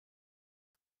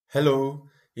Hello,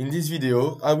 in this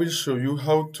video I will show you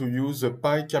how to use the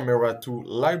Picamera2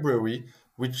 library,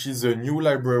 which is a new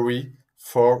library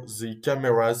for the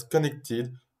cameras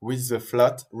connected with the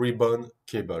flat ribbon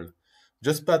cable.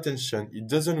 Just pay attention, it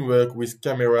doesn't work with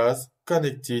cameras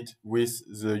connected with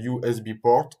the USB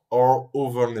port or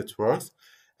over networks,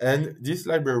 and this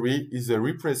library is a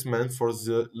replacement for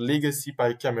the legacy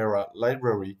Picamera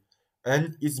library,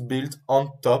 and it's built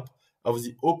on top of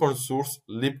the open source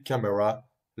libcamera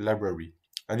library,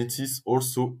 and it is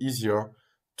also easier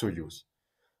to use.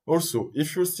 Also,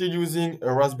 if you're still using a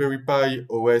Raspberry Pi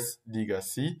OS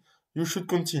legacy, you should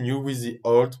continue with the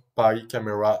old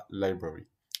Picamera library.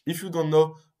 If you don't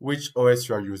know which OS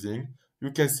you are using,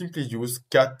 you can simply use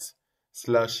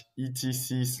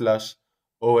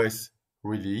cat/etc/os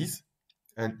release,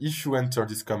 and if you enter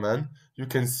this command, you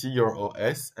can see your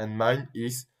OS, and mine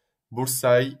is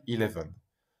Bullseye 11.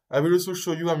 I will also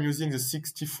show you I'm using the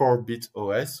 64-bit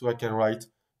OS, so I can write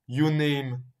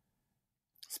uname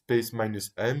space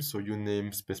minus m, so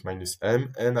uname space minus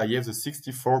m, and I have the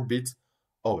 64-bit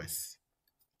OS.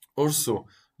 Also,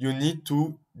 you need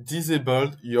to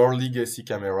disable your legacy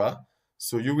camera,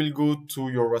 so you will go to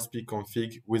your raspi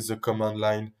config with the command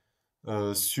line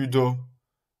sudo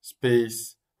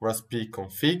space raspi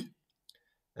config,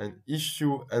 and if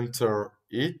you enter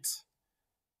it,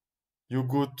 you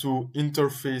go to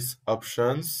interface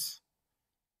options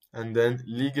and then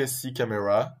legacy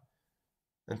camera,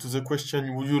 and to the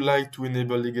question, would you like to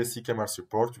enable legacy camera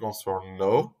support, you answer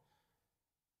no,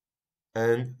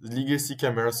 and legacy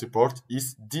camera support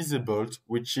is disabled,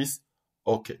 which is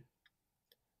okay.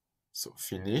 So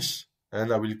finish,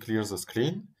 and I will clear the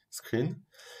screen.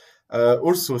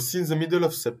 Also, since the middle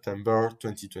of September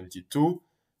 2022,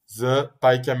 the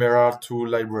Picamera2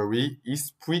 library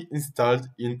is pre-installed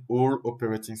in all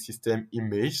operating system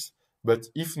images, but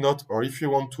if not, or if you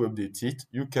want to update it,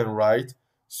 you can write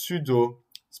sudo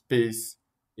space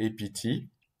apt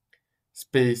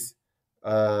space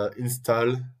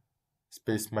install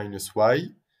space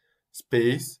 -y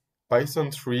space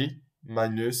python3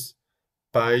 minus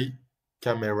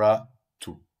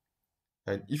picamera2.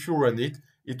 And if you run it,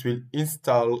 it will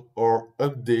install or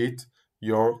update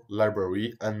your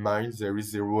library, and mine there is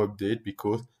zero update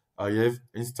because I have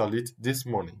installed it this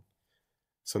morning.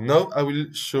 So now I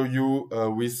will show you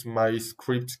with my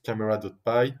script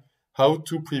camera.py how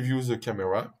to preview the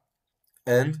camera.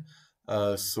 And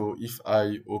so if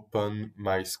I open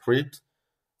my script,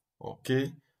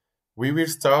 okay, we will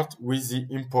start with the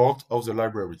import of the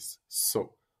libraries.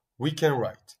 So we can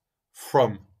write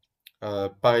from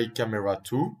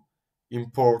Picamera2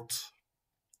 import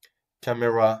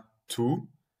camera2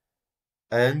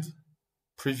 and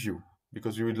preview,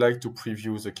 because we would like to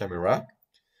preview the camera.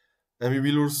 And we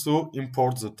will also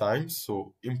import the time,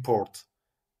 so import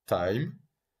time,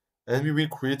 and we will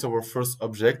create our first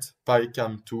object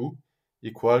picam2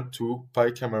 equal to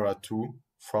picamera2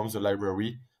 from the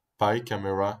library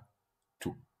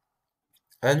picamera2,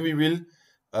 and we will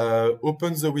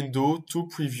open the window to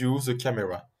preview the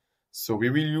camera. So we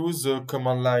will use the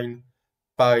command line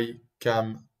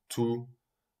picam2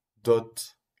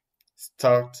 dot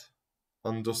start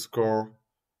underscore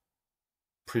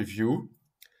preview,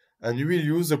 and we will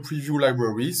use the preview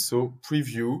library, so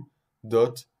preview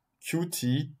dot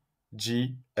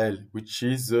qtgl, which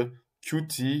is the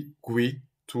Qt GUI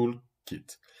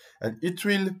toolkit, and it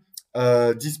will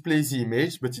display the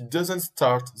image, but it doesn't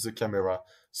start the camera.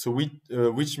 So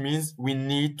which means we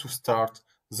need to start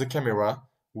the camera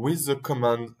with the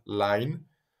command line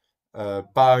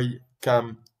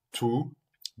picam2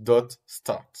 dot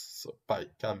start. So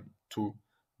picam2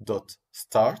 dot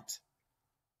start.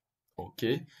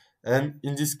 Okay, and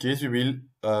in this case we will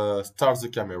start the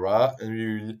camera and we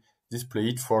will display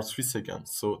it for 3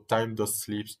 seconds. So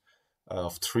time.sleep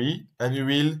of 3, and we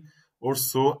will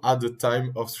also add a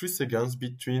time of 3 seconds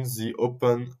between the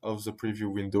open of the preview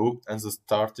window and the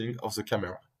starting of the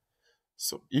camera.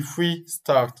 So if we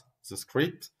start the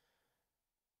script,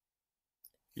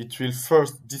 it will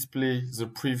first display the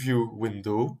preview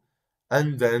window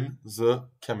and then the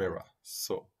camera.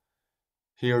 So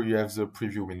here you have the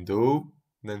preview window,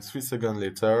 then 3 seconds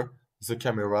later, the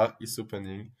camera is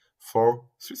opening for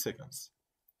 3 seconds.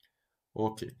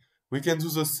 Okay, we can do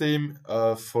the same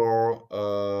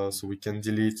so we can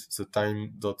delete the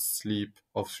time.sleep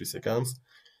of 3 seconds.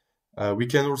 We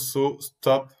can also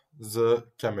stop the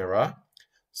camera.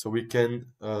 So we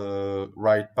can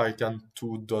write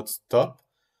picam2.stop,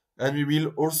 and we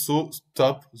will also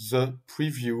stop the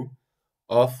preview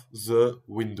of the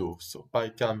window. So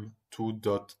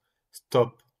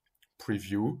picam2.stop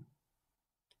preview.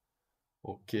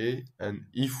 Okay, and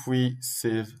if we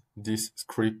save this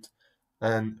script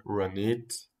and run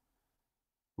it,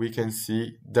 we can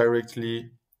see directly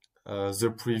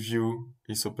the preview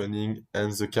is opening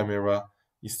and the camera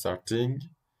is starting.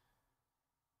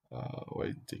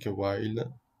 Wait, take a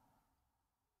while.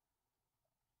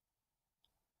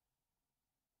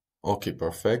 Okay,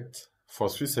 perfect. For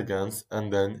 3 seconds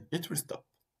and then it will stop.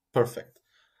 Perfect.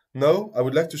 Now I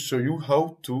would like to show you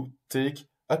how to take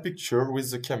a picture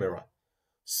with the camera.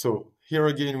 So here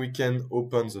again we can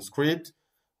open the script.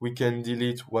 We can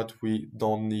delete what we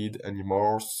don't need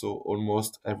anymore, so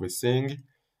almost everything.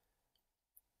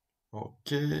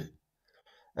 Okay.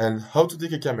 And how to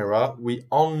take a camera? We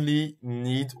only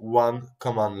need one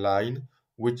command line,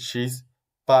 which is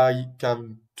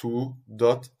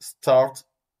picam2.start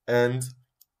and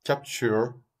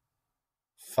capture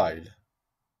file.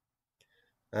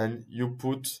 And you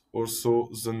put also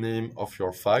the name of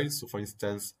your file. So for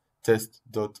instance,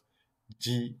 test.jpg.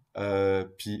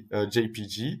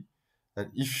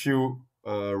 And if you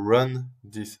run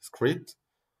this script,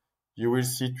 you will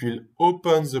see it will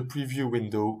open the preview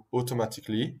window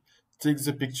automatically, take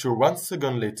the picture 1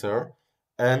 second later,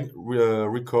 and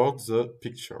record the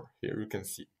picture. Here you can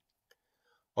see.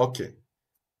 Okay.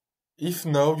 If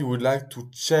now you would like to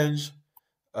change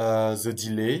the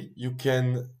delay, you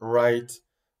can write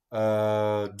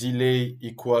delay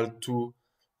equal to,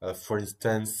 for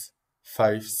instance,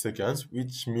 5 seconds,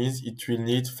 which means it will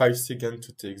need 5 seconds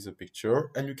to take the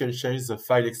picture, and you can change the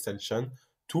file extension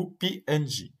to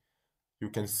PNG. You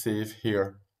can save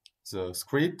here the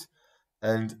script,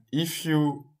 and if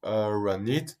you run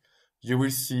it, you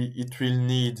will see it will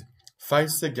need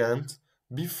 5 seconds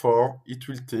before it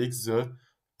will take the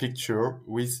picture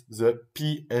with the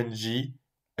PNG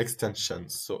extension.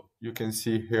 So you can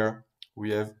see here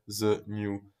we have the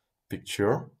new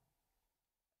picture.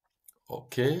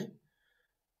 Okay.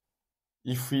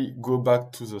 If we go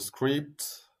back to the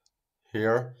script,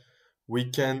 here we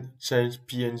can change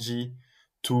PNG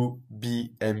to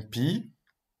BMP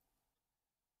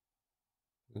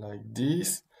like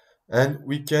this, and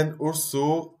we can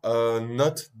also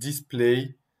not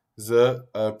display the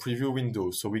preview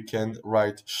window. So we can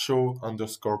write show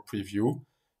underscore preview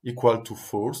equal to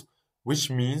false, which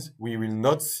means we will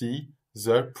not see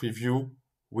the preview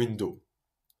window.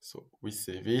 So we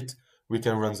save it. We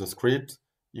can run the script.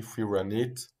 If we run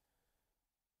it,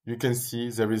 you can see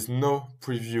there is no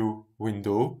preview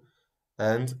window,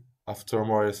 and after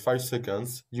more or less 5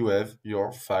 seconds, you have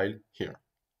your file here.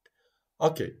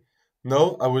 Okay,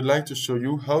 now I would like to show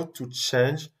you how to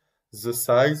change the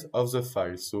size of the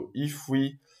file. So if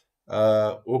we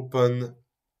open,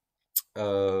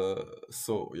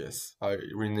 so yes, I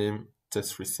rename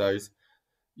test resize.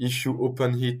 If you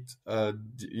open it,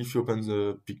 if you open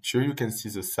the picture, you can see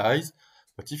the size.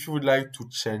 But if you would like to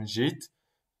change it,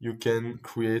 you can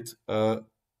create a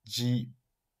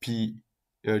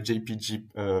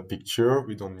JPG picture.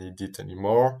 We don't need it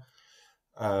anymore.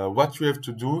 What you have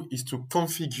to do is to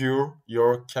configure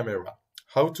your camera.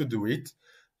 How to do it?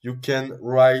 You can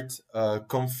write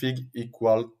config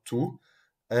equal to,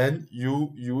 and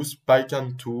you use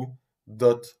picam2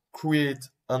 dot create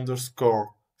underscore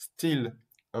still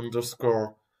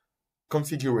underscore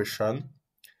configuration,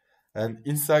 and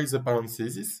inside the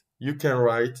parentheses you can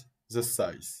write the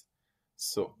size.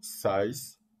 So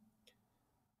size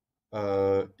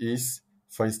is,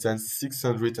 for instance,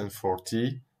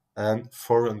 640 and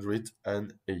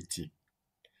 480.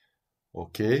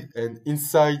 Okay, and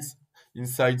inside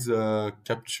the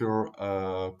capture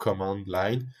command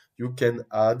line, you can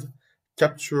add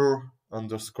capture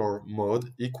underscore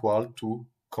mode equal to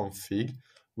config,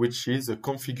 which is a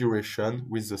configuration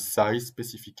with the size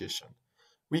specification.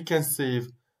 We can save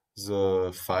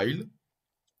the file,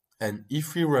 and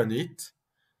if we run it,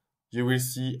 you will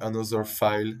see another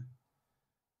file,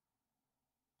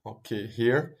 okay,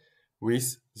 here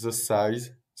with the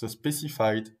size, the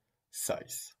specified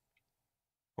size.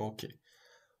 Okay.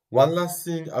 One last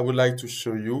thing I would like to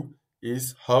show you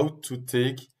is how to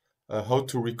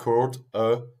record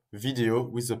a video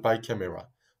with the Picamera.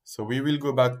 So we will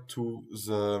go back to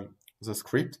the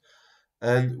script,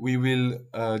 and we will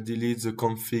delete the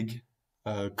config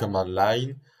command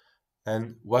line.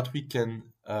 And what we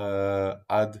can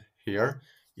add here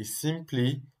is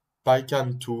simply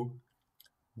picam2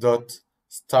 dot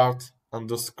start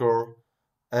underscore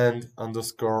and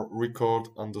underscore record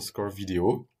underscore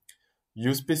video.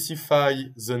 You specify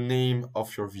the name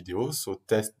of your video, so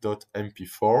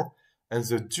test.mp4, and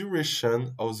the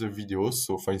duration of the video,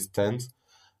 so for instance,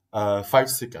 5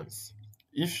 seconds.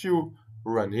 If you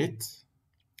run it,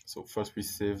 so first we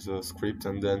save the script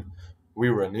and then we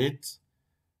run it,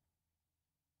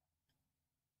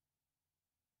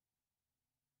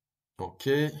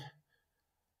 Okay,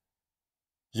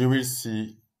 you will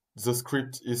see the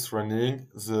script is running,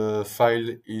 the file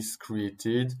is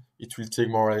created. It will take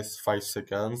more or less 5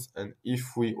 seconds. And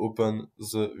if we open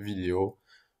the video,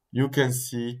 you can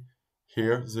see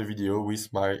here the video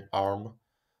with my arm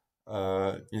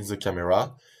in the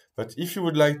camera. But if you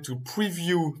would like to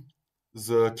preview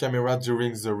the camera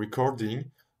during the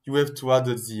recording, you have to add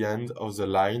at the end of the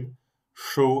line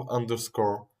show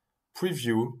underscore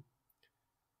preview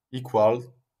equal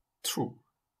true.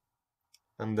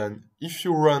 And then if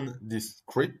you run this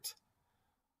script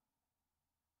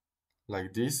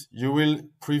like this, you will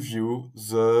preview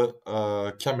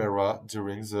the camera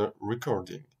during the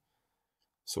recording.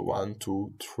 So 1,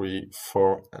 2, 3,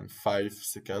 4, and 5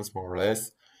 seconds more or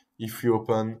less. If you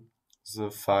open the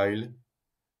file,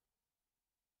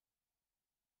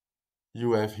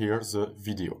 you have here the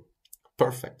video.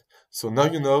 Perfect. So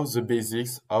now you know the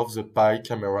basics of the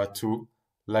Picamera2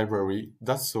 library.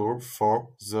 That's all for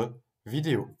the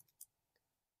video.